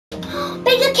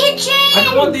I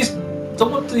don't want these.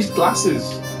 Don't want these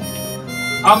glasses.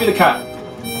 I'll be the cat.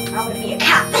 I want to be a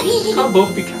cat. We can't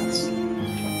both be cats. Do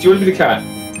you want to be the cat?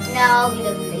 No, I'll be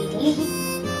the lady.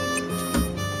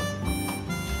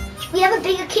 We have a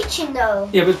bigger kitchen though.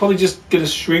 Yeah, but it's probably just gonna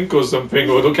shrink or something,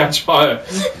 or it'll catch fire.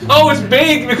 Oh, it's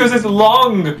big because it's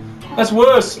long. That's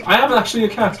worse. I am actually a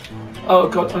cat. Oh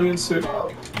god, onion soup.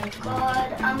 Oh my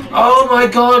god. Oh my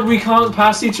god, we can't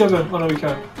pass each other. Oh no, we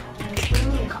can.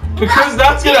 Because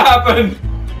that's gonna happen.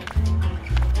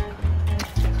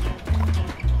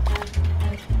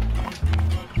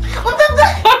 What the?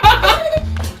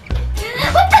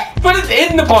 What the? Put it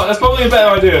in the pot. That's probably a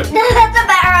better idea. No, that's a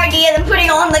better idea than putting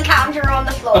it on the counter or on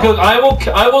the floor. Okay, look,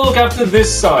 I will look after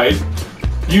this side.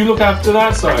 You look after that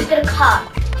I'm side. just gonna cut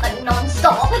like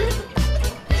non-stop.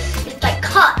 It's like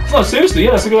cut. Oh, seriously?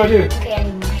 Yeah, that's a good idea. Okay, I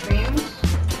need mushrooms.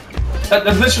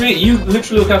 That's literally, you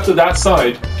literally look after that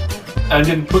side, and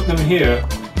then put them here.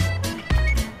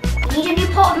 I need a new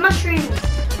pot of mushrooms.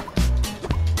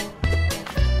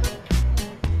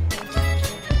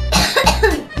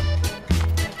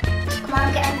 Come on,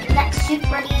 I'm getting the next soup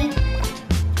ready.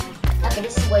 Okay,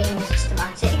 this is way more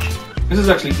systematic. This is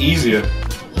actually easier.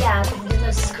 Yeah, because there's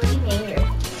no screaming.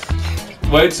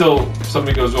 Wait till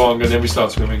something goes wrong, and then we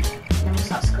start screaming. And then we'll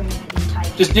start screaming for the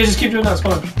entire Just keep doing that. It's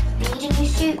fine. We need a new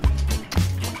soup.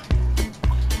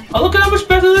 Oh, look at how much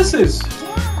better this is.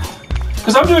 Yeah.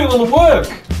 Because I'm doing all the work.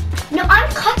 No, I'm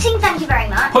cutting, thank you very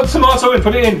much. Put tomato in.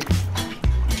 Put it in.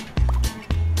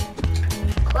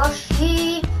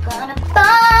 Goshi, gonna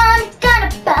burn if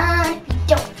you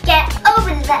don't get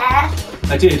over there.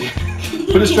 I did.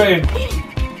 Put it straight in.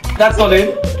 That's not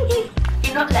in.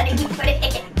 You're not letting me put it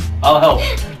in. I'll help,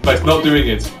 but it's not doing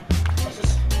it.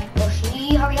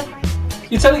 Goshi, hurry up.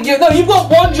 You're telling you no. You've got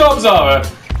one job, Zara.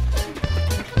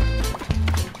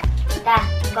 There,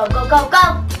 go, go, go, go.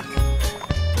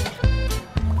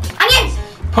 Onions.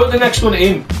 Put the next one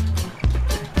in.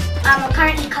 I'm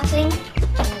currently cutting.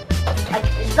 Like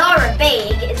Zara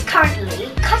Big is currently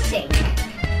cutting,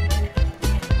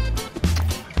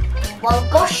 while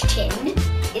Gosh Tin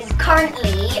is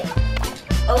currently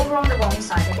over on the wrong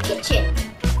side of the kitchen.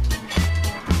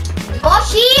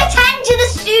 Goshi, attend to the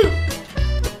soup!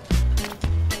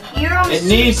 You're on the It soup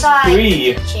needs side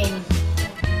 3. of the kitchen.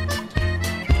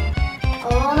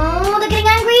 Oh no, they're getting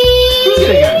angry! Who's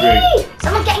getting angry?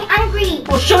 Someone's getting angry!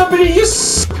 Well, shut up, idiot!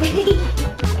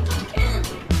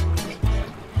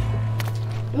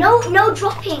 No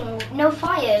dropping, no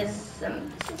fires.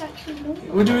 This is actually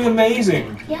normal. We're doing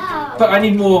amazing. Yeah. But I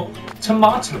need more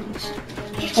tomatoes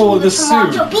for the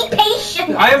soup. Be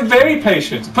patient. I am very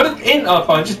patient. Put it in. Oh,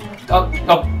 fine. Just. Oh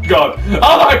god.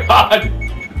 Oh my god.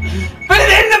 Put it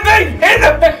in the thing. In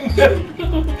the thing.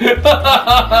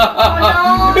 Oh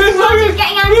no. Tomato's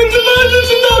getting angry.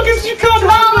 Because you can't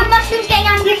Oh, my mushroom's getting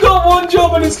angry. You've got one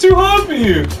job and it's too hard for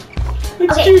you. It's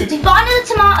Okay, cute. we've got another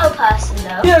tomato person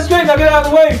though. Yeah, it's great. Now get out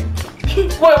of the way.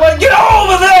 Wait, get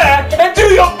over there and do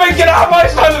your thing. Get out of my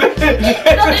side of the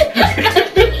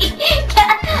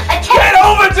Get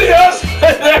over to your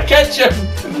side of the kitchen.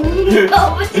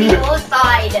 Over to your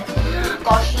side.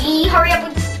 Goshi, hurry up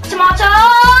with this tomato.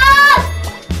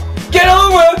 Get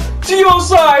over to your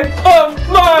side of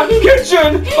my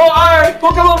kitchen, or I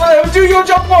will come over there and do your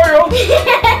job for you.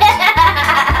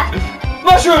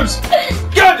 Mushrooms.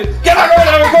 Get back over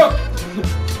there and cook.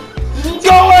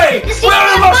 Go away! Where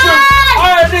are the mushrooms? I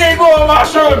need more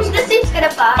mushrooms! The soup's gonna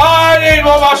burn. I need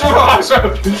more mushrooms!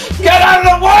 Get out of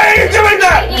the way! Why are you doing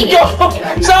that? Go!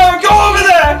 Sarah, go over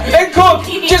there and cook!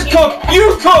 Just cook!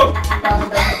 You cook!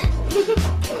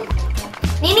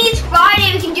 Nini, it's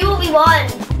Friday, we can do what we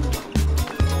want.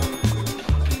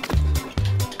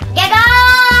 Get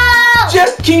out!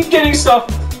 Just keep getting stuff.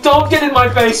 Don't get in my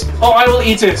face or I will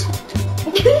eat it.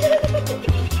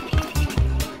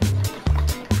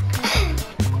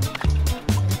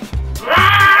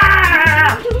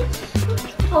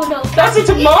 Oh no. That's a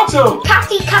tomato!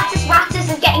 Catty Catus Rattus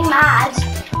is getting mad.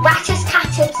 Rattus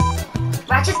Catus.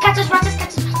 Rattus Catus, Rattus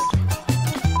Catus, Rattus.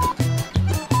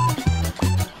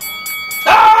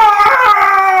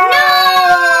 Ah! No!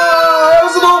 That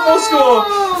was an awful score!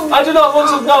 I do not want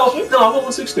to. No, I'm on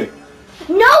 160.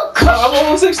 No! I'm on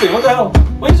 160. What the hell?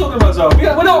 What are you talking about, Zara?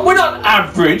 We're not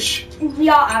average. We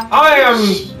are average. I am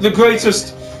the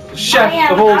greatest chef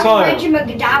of all time.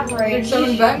 Did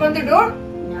someone bang on the door?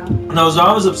 No,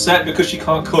 Zara's upset because she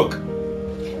can't cook.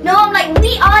 No, I'm like,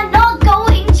 we are not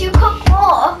going to cook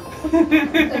more.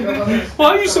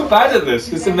 Why are you so bad at this?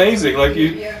 It's amazing. Like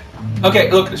you. Okay,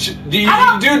 look. Do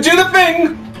the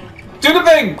thing. Do the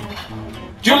thing.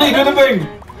 Julie, do the thing.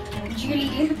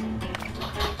 Julie,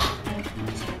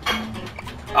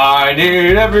 I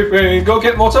need everything. Go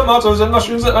get more tomatoes and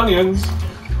mushrooms and onions.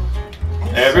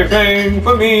 Everything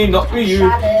for me, not for you.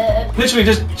 Shallot. Literally,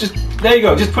 just there you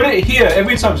go. Just put it here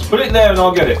every time. Just put it there, and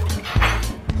I'll get it.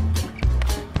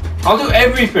 I'll do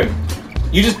everything.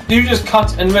 You just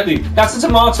cut and ready. That's a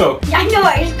tomato. I know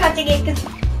I was cutting it because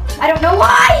I don't know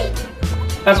why.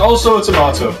 That's also a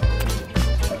tomato.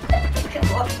 Come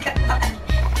on, come on.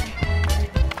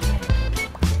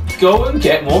 Go and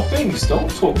get more things. Don't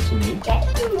talk to me. Get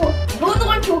more. You're the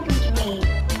one talking to me.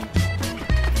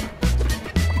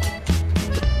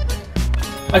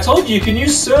 I told you can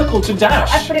use circle to I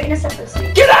dash. put it in a separate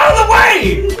suit. Get out of the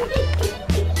way!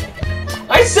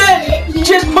 I said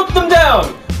just put them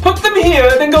down. Put them here,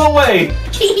 then go away.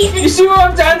 You see where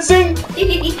I'm dancing?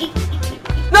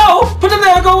 No, put them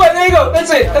there, go away. There you go.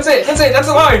 That's it. That's it. That's it. That's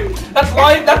life. That's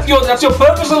life. That's your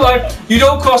purpose in life. You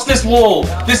don't cross this wall.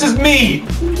 This is me.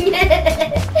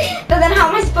 But then how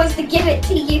am I supposed to give it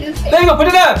to you? There you go. Put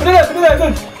it there. Put it there. Put it there.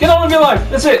 Good. Get on with your life.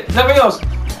 That's it. Nothing else.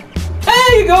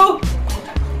 There you go.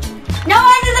 No,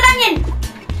 there's an onion.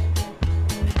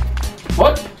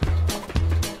 What?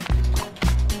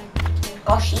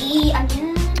 Goshy,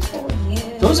 onion for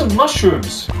you. Those are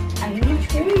mushrooms. Onion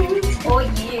for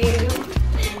you.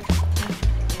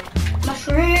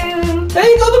 Mushroom. There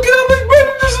you go. Look at how much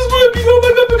better this is working. Oh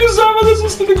my God! Because Zara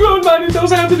listens to the grown man who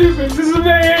knows how to do things. This is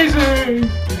amazing.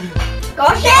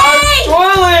 Goshy! I'm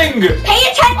twirling. Pay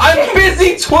attention. I'm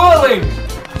busy twirling.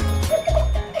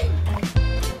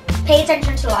 Pay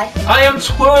attention to life. I am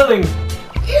twirling.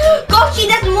 Goshy,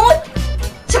 there's more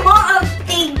tomato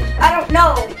things. I don't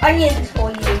know. Onions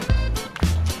for you.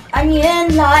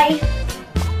 Onion life.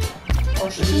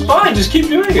 This is fine. Just keep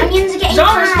doing it. Onions are getting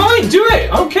Zara, it's bad. fine. Do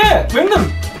it. I don't care. Bring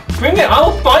them. Bring it.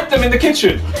 I'll fight them in the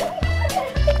kitchen.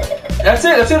 That's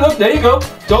it. That's it. Look, there you go.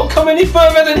 Don't come any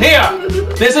further than here.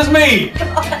 This is me.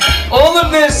 All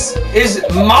of this is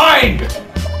mine.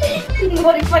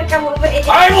 What if I come over here?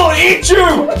 I will eat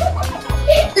you.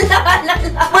 La, la,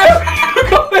 la. Where are you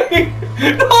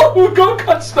going? No, go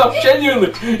cut stuff.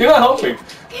 Genuinely, you're not helping.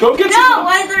 Go get No, some.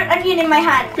 why is there an onion in my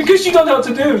hand? Because you don't know what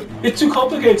to do. It's too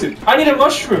complicated. I need a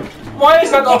mushroom. Why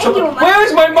is that not? Getting you a Where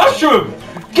is my mushroom?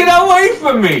 Get away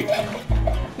from me.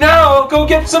 Now go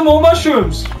get some more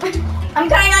mushrooms. I'm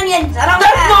cutting onions. I don't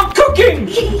That's care. not cooking.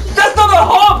 That's not a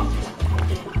hob.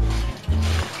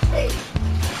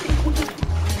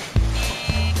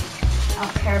 I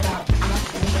don't care about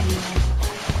mushrooms anymore.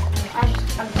 I'm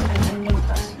an onion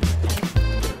person.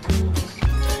 Onions.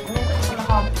 I'm gonna put this on the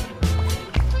hob.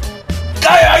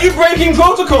 Guy, are you breaking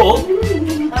protocol?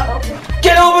 Uh-oh.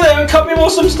 Get over there and cut me more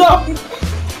some stuff.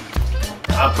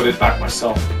 I'll put it back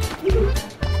myself.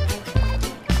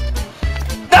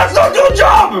 That's not your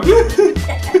job!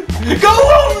 Go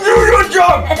home, do your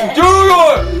job! Do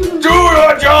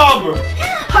your job!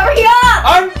 Hurry up!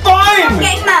 I'm I'm fine!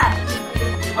 getting mad.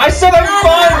 I said I'm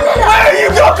fine! Where are you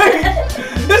going?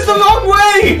 This is the wrong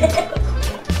way!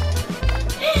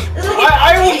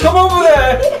 I will come over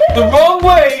there the wrong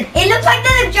way! It looks like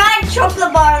there's a giant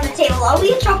chocolate bar on the table. Are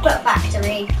we a chocolate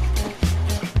factory?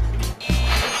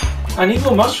 I need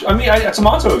more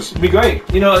tomatoes. It'd be great.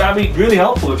 You know, that'd be really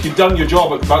helpful if you've done your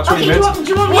job at about 20 Okay, minutes. do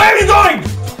you want me- Where are you going?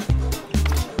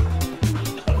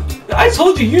 I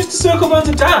told you, use the circle bar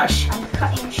to dash. I'm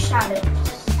cutting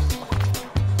shallots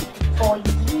for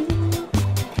you.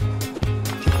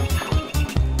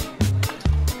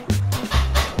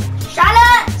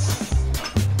 Shallots!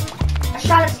 A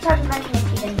shallot's a type of onion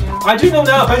if you didn't know. I do know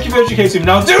now. Thank you for educating me.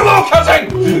 Now do more cutting!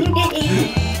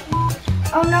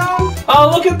 Oh no.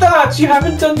 Oh, look at that. You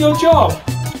haven't done your job.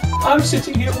 I'm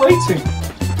sitting here waiting.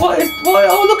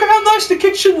 Oh, look at how nice the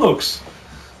kitchen looks.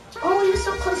 Oh, we were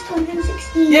so close to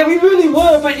 160. Yeah, we really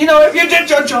were, but you know, if you did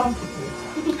your job.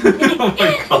 Oh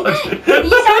my God. You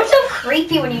sound so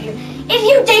creepy when you do. If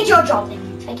you did your job,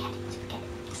 then forget it.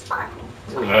 It's fine.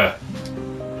 Yeah.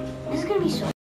 This is gonna be so